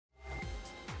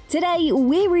Today,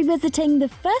 we're revisiting the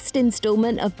first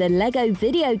installment of the LEGO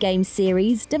video game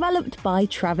series developed by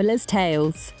Traveller's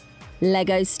Tales,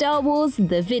 LEGO Star Wars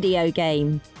the video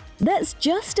game. That's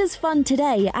just as fun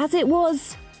today as it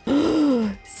was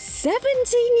 17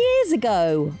 years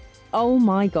ago! Oh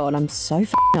my god, I'm so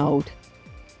f***ing old.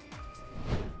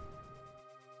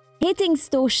 Hitting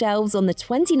store shelves on the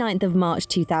 29th of March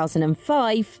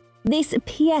 2005, this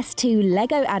PS2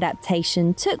 LEGO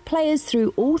adaptation took players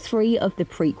through all three of the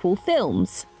prequel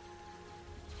films.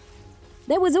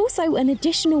 There was also an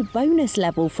additional bonus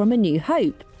level from A New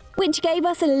Hope, which gave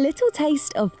us a little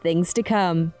taste of things to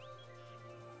come.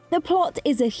 The plot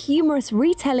is a humorous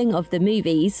retelling of the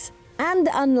movies, and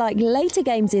unlike later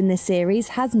games in this series,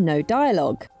 has no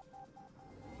dialogue.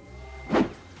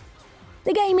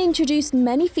 The game introduced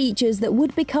many features that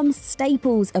would become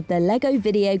staples of the LEGO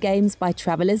video games by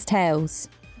Traveller's Tales,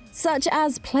 such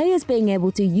as players being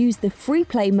able to use the free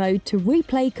play mode to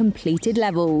replay completed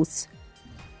levels.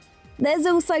 There's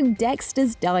also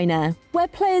Dexter's Diner, where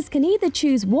players can either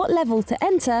choose what level to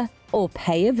enter or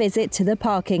pay a visit to the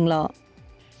parking lot.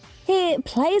 Here,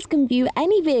 players can view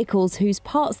any vehicles whose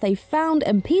parts they've found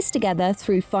and pieced together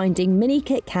through finding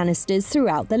mini-kit canisters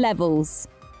throughout the levels.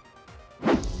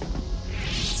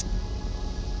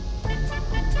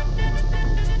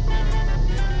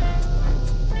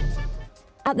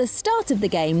 At the start of the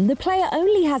game, the player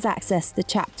only has access to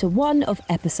Chapter 1 of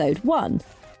Episode 1,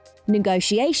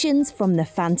 Negotiations from the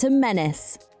Phantom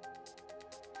Menace.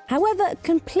 However,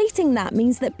 completing that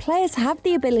means that players have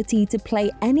the ability to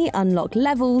play any unlocked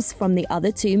levels from the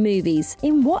other two movies,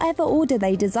 in whatever order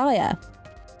they desire.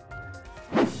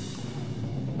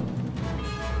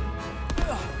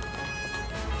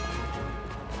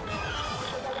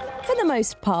 For the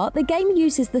most part, the game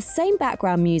uses the same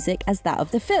background music as that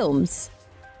of the films.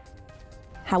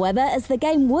 However, as the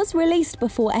game was released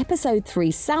before Episode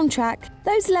 3's soundtrack,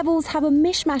 those levels have a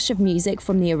mishmash of music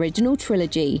from the original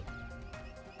trilogy.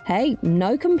 Hey,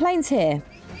 no complaints here.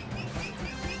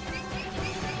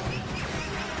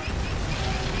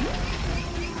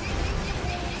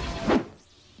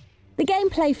 The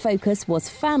gameplay focus was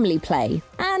family play,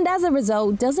 and as a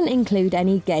result doesn't include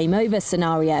any game over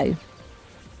scenario.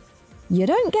 You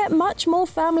don't get much more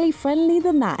family friendly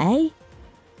than that, eh?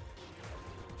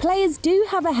 Players do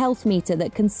have a health meter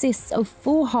that consists of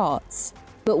 4 hearts,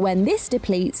 but when this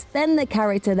depletes, then the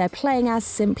character they're playing as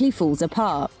simply falls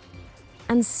apart,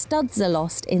 and studs are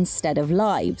lost instead of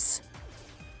lives.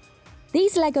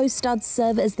 These LEGO studs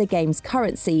serve as the game's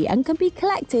currency and can be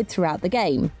collected throughout the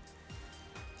game.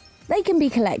 They can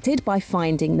be collected by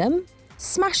finding them,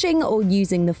 smashing or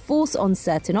using the force on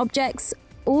certain objects,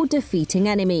 or defeating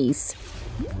enemies.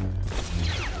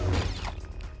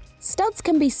 Studs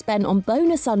can be spent on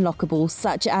bonus unlockables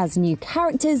such as new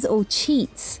characters or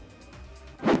cheats.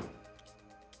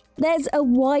 There's a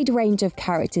wide range of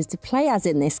characters to play as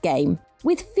in this game,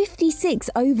 with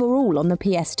 56 overall on the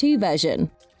PS2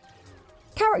 version.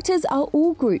 Characters are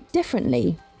all grouped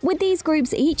differently, with these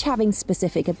groups each having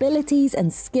specific abilities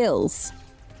and skills.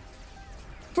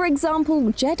 For example,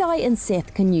 Jedi and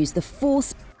Sith can use the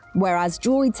Force, whereas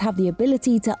droids have the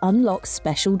ability to unlock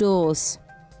special doors.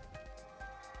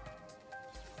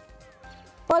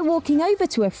 By walking over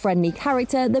to a friendly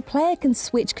character, the player can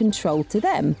switch control to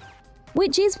them,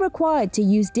 which is required to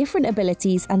use different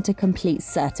abilities and to complete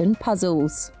certain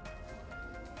puzzles.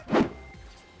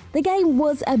 The game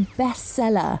was a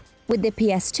bestseller, with the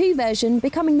PS2 version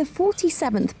becoming the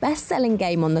 47th best-selling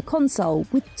game on the console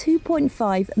with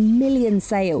 2.5 million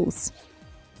sales.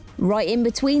 Right in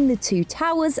between the Two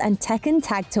Towers and Tekken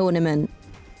Tag Tournament.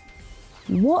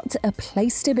 What a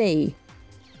place to be!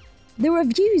 The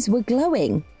reviews were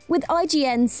glowing, with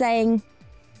IGN saying,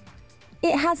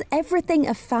 "It has everything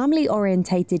a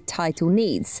family-orientated title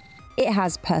needs. It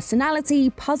has personality,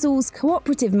 puzzles,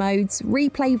 cooperative modes,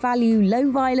 replay value,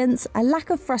 low violence, a lack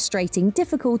of frustrating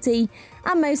difficulty,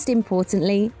 and most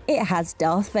importantly, it has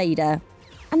Darth Vader."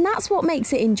 And that's what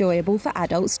makes it enjoyable for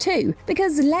adults too,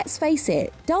 because let's face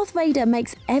it, Darth Vader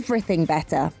makes everything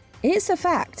better. It's a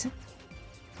fact.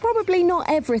 Probably not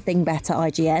everything better,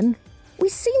 IGN. We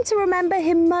seem to remember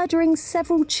him murdering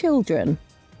several children.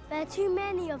 There are too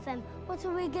many of them. What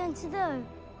are we going to do?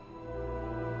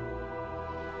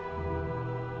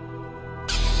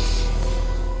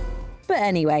 But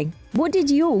anyway, what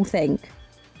did you all think?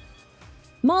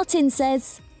 Martin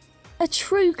says, "A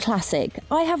true classic.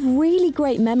 I have really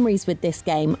great memories with this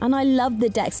game and I love the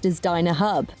Dexter's Diner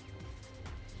hub."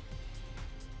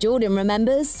 Jordan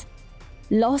remembers,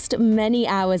 "Lost many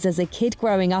hours as a kid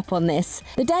growing up on this.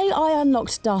 The day I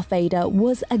unlocked Darth Vader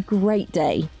was a great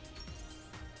day."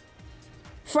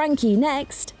 Frankie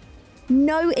next.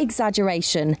 No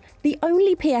exaggeration, the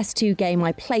only PS2 game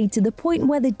I played to the point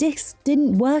where the disc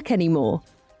didn't work anymore.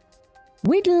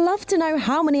 We'd love to know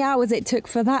how many hours it took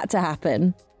for that to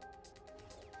happen.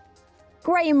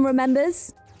 Graham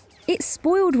remembers. It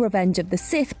spoiled Revenge of the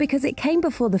Sith because it came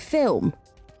before the film.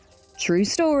 True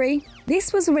story,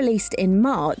 this was released in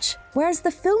March, whereas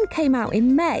the film came out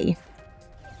in May.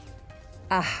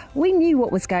 We knew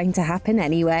what was going to happen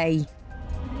anyway.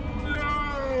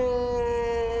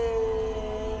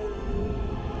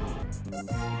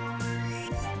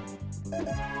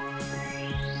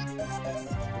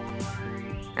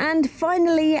 And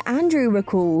finally, Andrew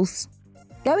recalls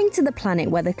going to the planet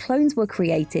where the clones were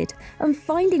created and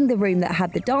finding the room that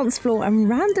had the dance floor and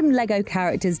random Lego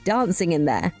characters dancing in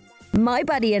there. My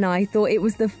buddy and I thought it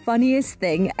was the funniest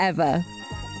thing ever.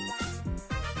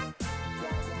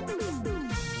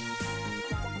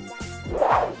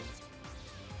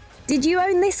 Did you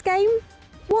own this game?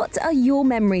 What are your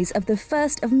memories of the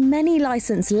first of many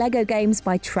licensed Lego games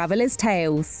by Traveller's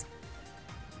Tales?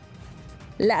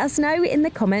 Let us know in the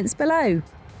comments below.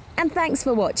 And thanks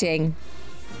for watching.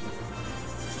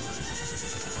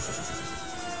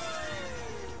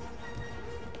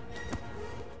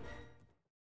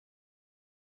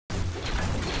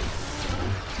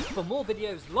 For more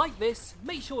videos like this,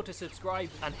 make sure to subscribe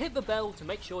and hit the bell to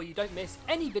make sure you don't miss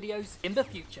any videos in the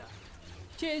future.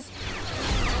 Cheers!